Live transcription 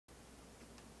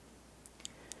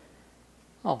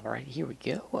Alright, here we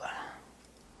go.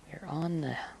 We're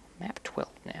on map 12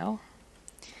 now.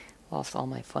 Lost all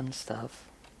my fun stuff.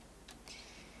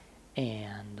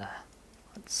 And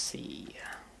let's see.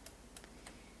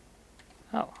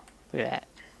 Oh, look at that.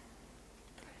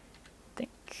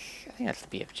 I think that's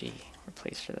the BFG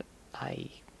replacer that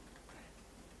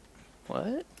what?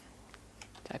 Did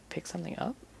I pick something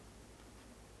up?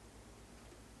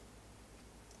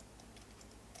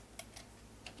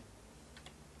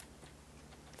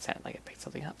 It sounded like I picked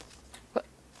something up. What?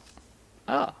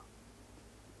 Oh.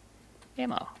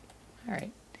 Ammo.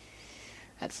 Alright.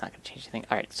 That's not going to change anything.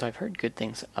 Alright, so I've heard good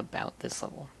things about this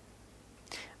level.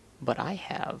 But I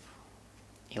have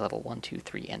a level 1, 2,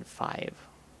 3, and 5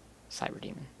 Cyber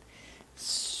Demon.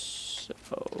 So,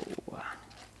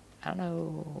 I don't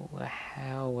know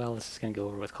how well this is going to go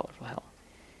over with Colorful Hell.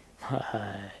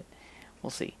 But we'll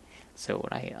see. So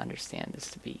what I understand this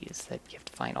to be is that you have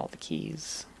to find all the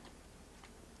keys.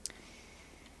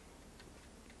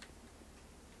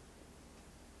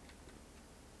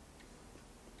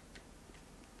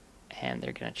 And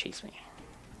they're going to chase me.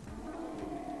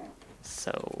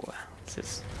 So, this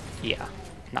is, yeah,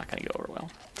 not going to go over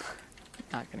well.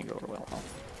 Not going to go over well at all.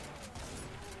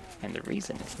 And the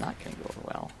reason it's not going to go over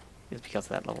well is because of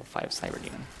that level 5 Cyber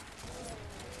Demon.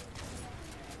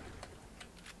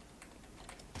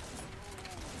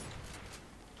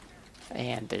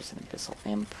 And there's an Abyssal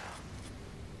Imp.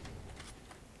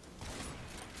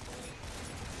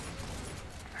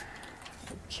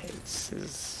 Okay, this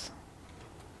is...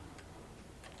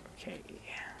 Okay,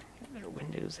 there are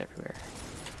windows everywhere.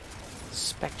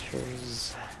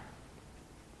 Specters.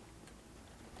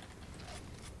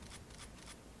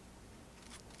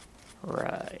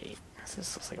 Right. So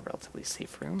this looks like a relatively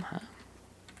safe room, huh?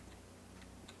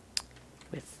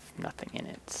 With nothing in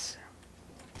it.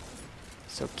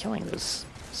 So killing those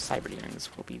cyber demons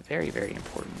will be very, very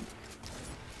important.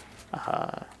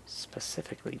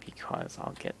 Specifically because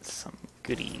I'll get some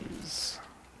goodies.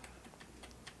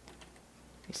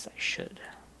 At least I should.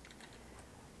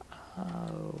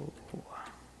 Oh.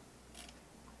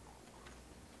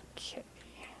 Okay.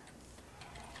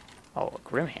 Oh, a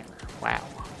Grimhammer. Wow.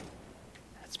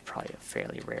 That's probably a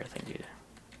fairly rare thing to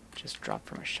just drop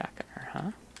from a shotgunner,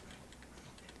 huh?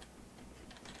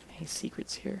 Any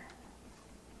secrets here?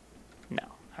 No.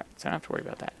 Alright, so I don't have to worry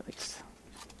about that at least.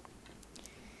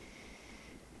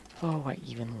 Oh, I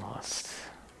even lost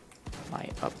my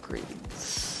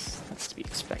upgrades. That's to be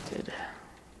expected.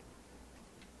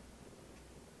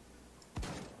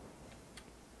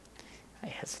 I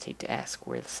hesitate to ask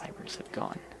where the cybers have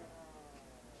gone.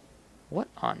 What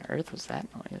on earth was that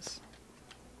noise?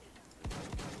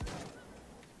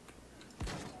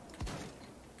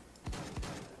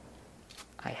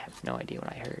 I have no idea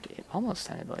what I heard. It almost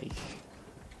sounded like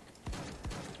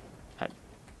a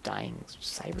dying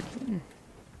cyber demon.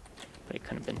 But it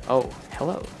couldn't have been. Oh,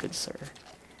 hello, good sir.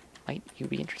 Might you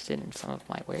be interested in some of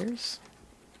my wares?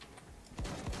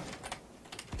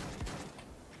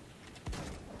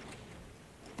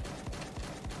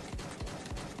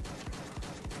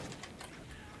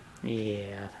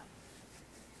 Yeah.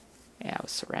 Yeah, I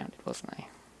was surrounded, wasn't I?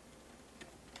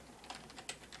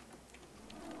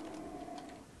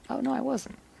 Oh, no, I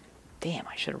wasn't. Damn,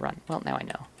 I should have run. Well, now I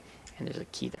know. And there's a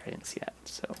key there. I didn't see that,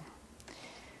 so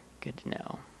good to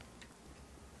know.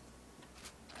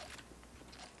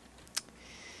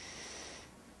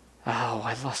 Oh,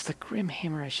 I lost the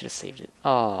Grimhammer. I should have saved it.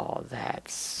 Oh,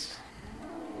 that's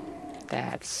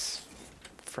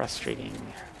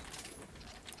frustrating.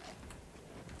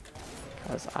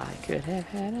 Because I could have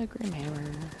had a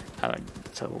Grimhammer. Oh,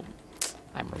 so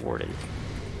I'm rewarded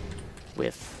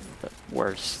with the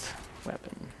worst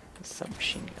weapon, the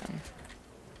submachine gun.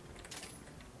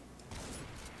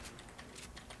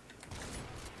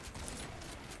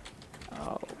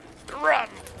 Oh, run!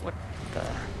 What the...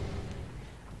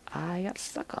 I got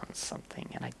stuck on something,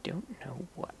 and I don't know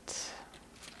what.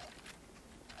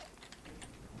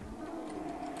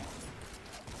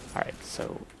 Alright,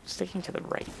 so sticking to the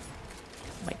right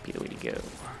might be the way to go.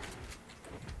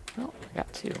 Oh, I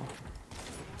got two.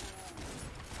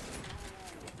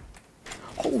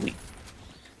 Holy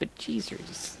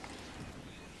bejesus.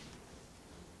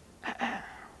 How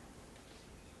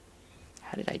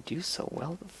did I do so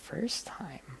well the first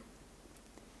time?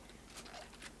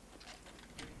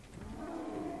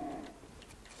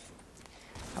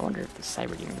 I wonder if the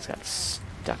cyber demons got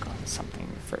stuck on something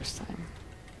the first time.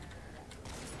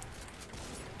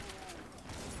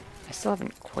 I still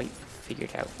haven't quite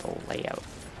figured out the layout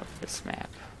of this map.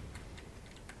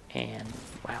 And,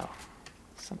 wow,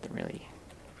 something really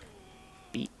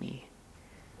beat me.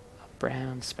 A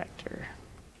brown specter.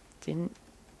 Didn't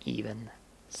even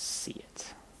see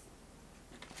it.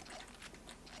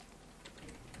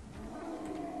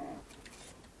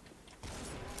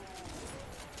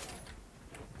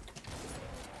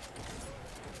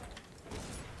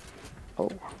 Oh.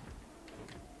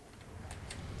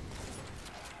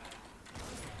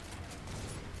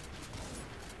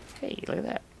 Hey, look at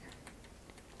that.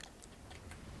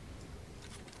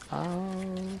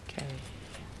 Okay.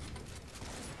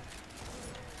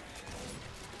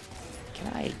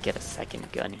 Can I get a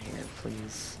second gun here,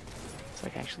 please? So I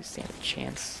can actually stand a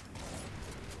chance.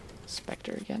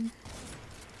 Spectre again.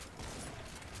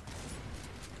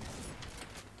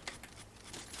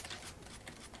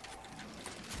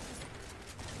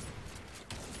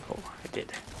 Oh, I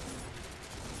did.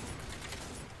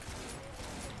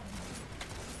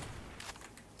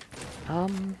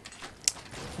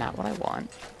 Not what I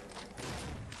want.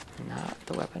 Not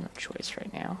the weapon of choice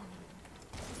right now.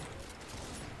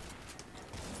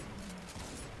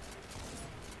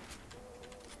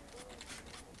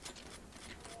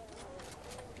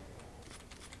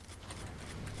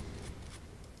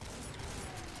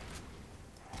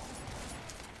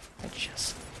 I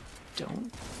just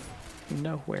don't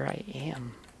know where I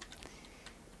am.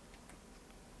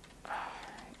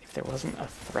 If there wasn't a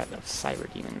threat of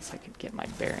cyber demons, I could get my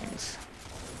bearings.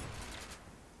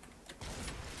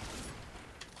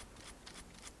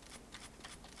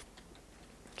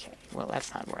 Okay, well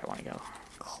that's not where I want to go.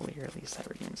 Clearly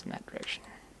cyber demons in that direction.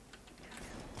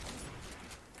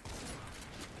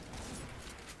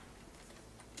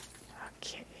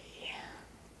 Okay.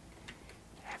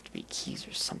 There have to be keys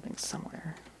or something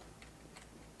somewhere.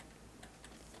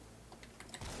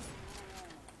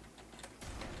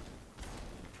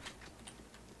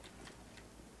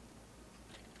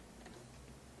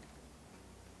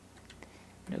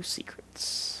 No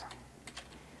secrets.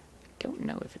 Don't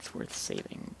know if it's worth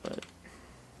saving, but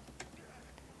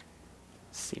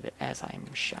save it as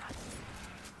I'm shot.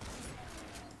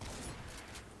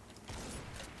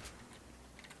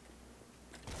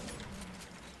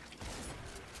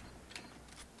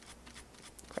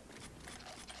 Crap.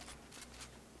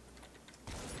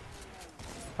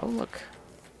 Oh look,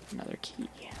 another key.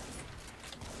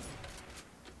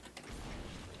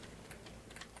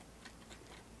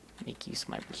 Make use of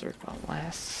my berserk while it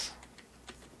lasts.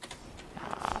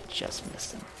 Ah, just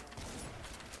missed him.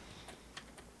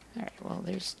 Alright, well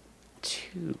there's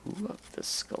 2 of the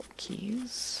skull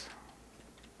keys.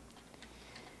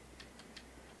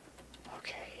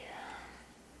 Okay.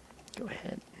 Go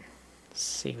ahead.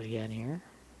 Save it again here.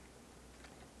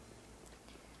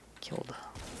 Killed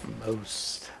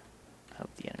most of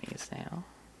the enemies now.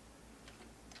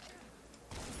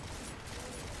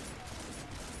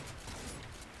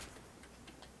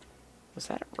 Was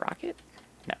that a rocket?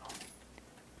 No.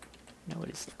 No, it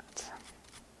is not.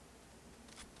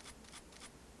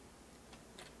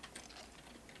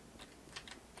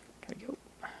 Gotta go.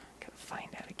 Gotta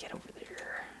find how to get over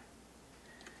there.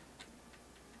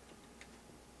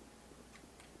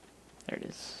 There it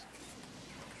is.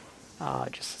 Ah,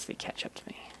 just as they catch up to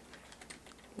me.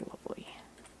 Lovely.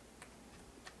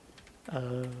 How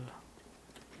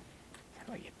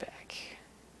do I get back?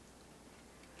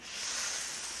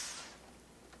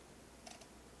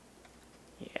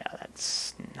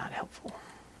 Not helpful.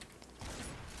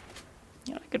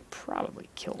 You know, I could probably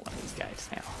kill one of these guys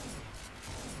now.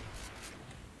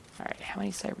 Alright, how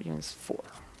many cyber demons? 4.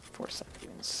 4 cyber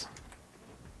demons.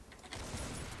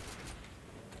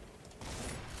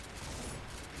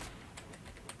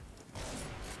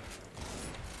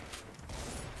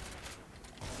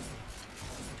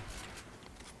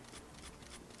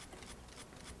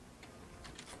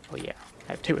 Oh yeah,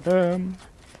 I have 2 of them.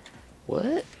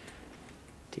 What?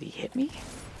 Did he hit me?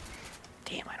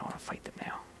 Damn, I don't want to fight them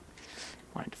now.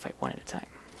 I wanted to fight one at a time.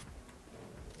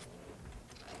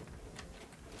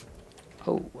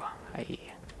 Oh, I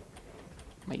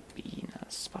might be in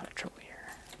a spot of trouble here.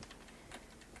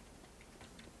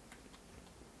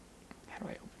 How do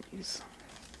I open these?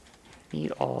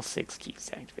 Need all 6 keys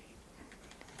to activate.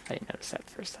 I didn't notice that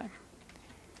the first time.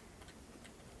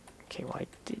 Okay, well I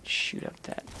did shoot up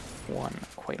that one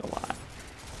quite a lot.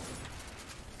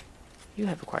 You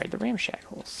have acquired the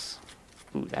ramshackles.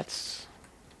 Ooh, that's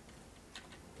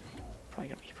probably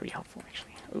gonna be pretty helpful,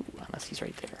 actually. Ooh, unless he's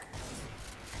right there.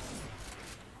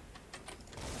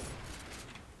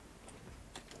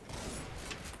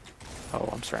 Oh,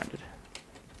 I'm surrounded.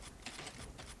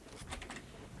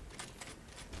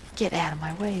 Get out of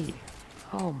my way!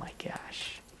 Oh my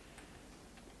gosh.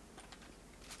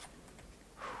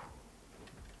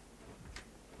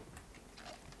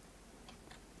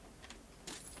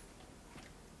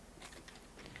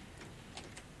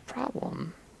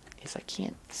 because I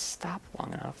can't stop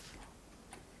long enough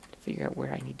to figure out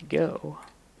where I need to go.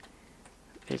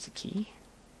 There's a key.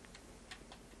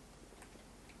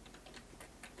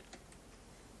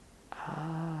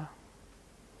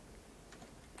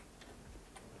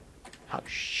 Oh,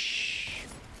 shh.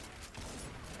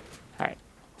 Alright,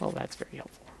 well, that's very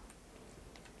helpful.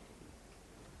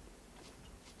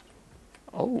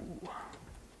 Oh.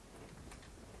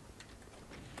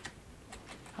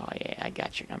 Oh, yeah, I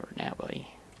got your number now, buddy.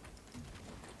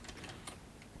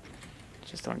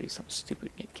 Just don't do something stupid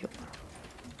and get killed.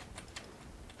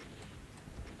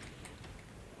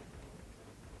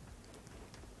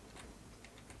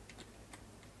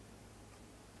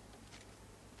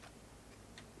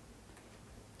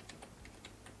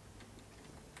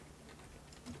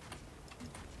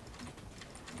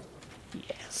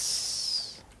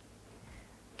 Yes.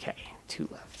 Okay, 2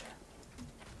 left.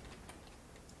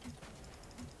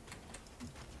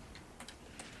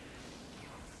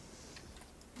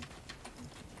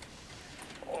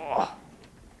 Oh,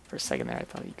 for a second there I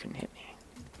thought you couldn't hit me.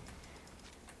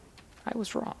 I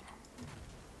was wrong.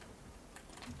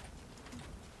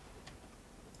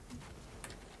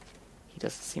 He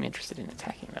doesn't seem interested in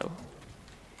attacking though.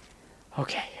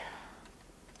 Okay.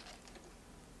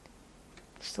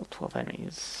 Still 12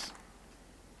 enemies.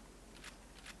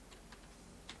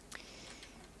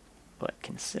 But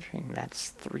considering that's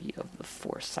 3 of the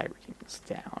 4 cyber demons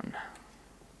down.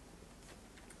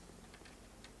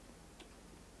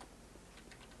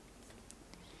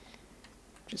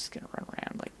 Just gonna run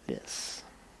around like this.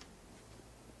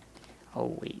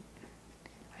 Oh wait.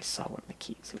 I saw one of the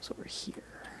keys. It was over here.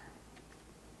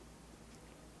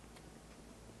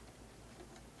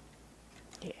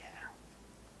 Yeah.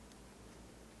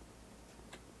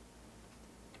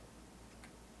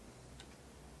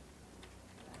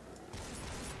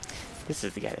 This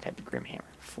is the guy that had the Grim Hammer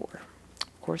before.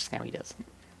 Of course, now he doesn't.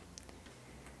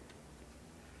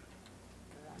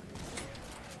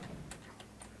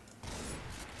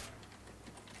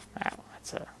 Wow,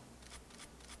 that's a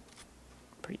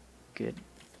pretty good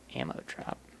ammo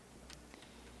drop.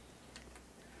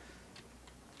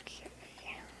 Okay.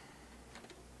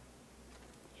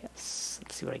 Yes,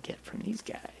 let's see what I get from these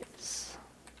guys.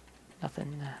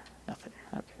 Nothing, nothing.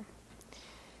 Okay.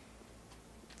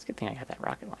 It's a good thing I got that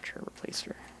rocket launcher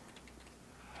replacer.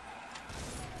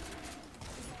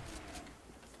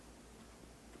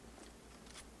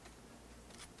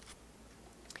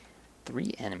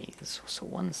 Three enemies, so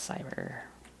 1 cyber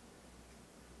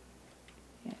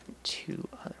and 2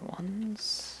 other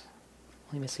ones.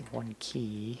 Only missing 1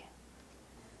 key.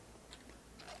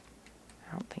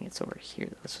 I don't think it's over here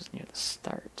though. This was near the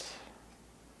start.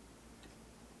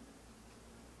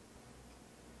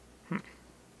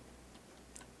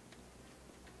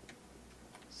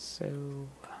 So,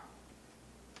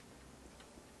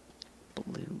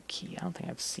 blue key. I don't think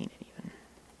I've seen it even.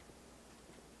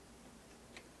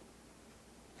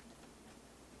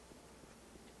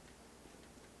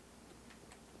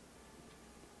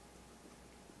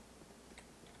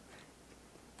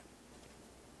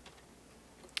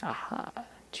 Aha,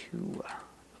 2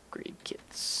 upgrade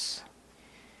kits.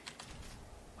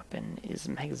 Weapon is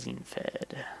magazine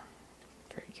fed.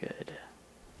 Very good.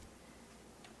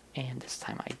 And this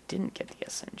time I didn't get the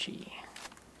SMG.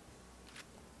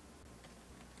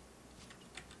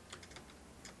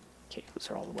 Okay, those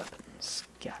are all the weapons.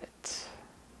 Got it.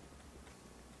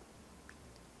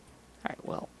 Alright,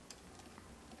 well.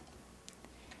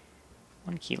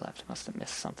 1 key left. Must have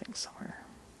missed something somewhere.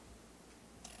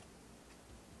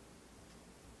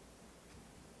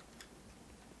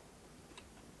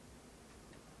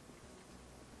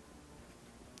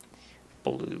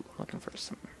 Blue. I'm looking for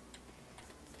some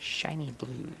shiny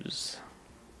blues.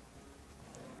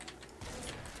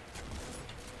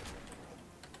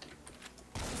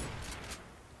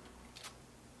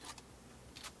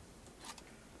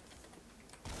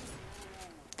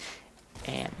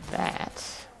 And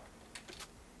that...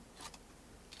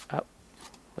 Oh,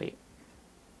 wait.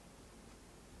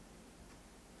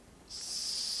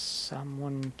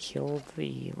 Someone killed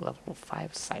the level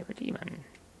 5 cyber demon.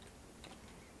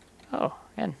 Oh,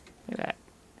 and look at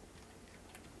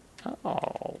that.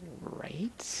 All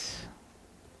right.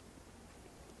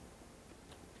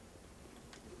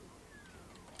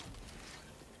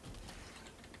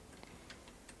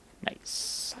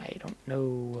 Nice. I don't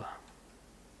know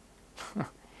how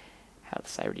the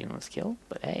cyber demon was killed,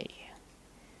 but hey.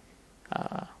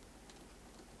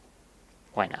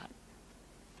 Why not?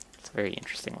 It's a very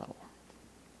interesting level.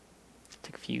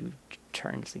 Took a few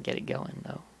turns to get it going,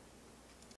 though.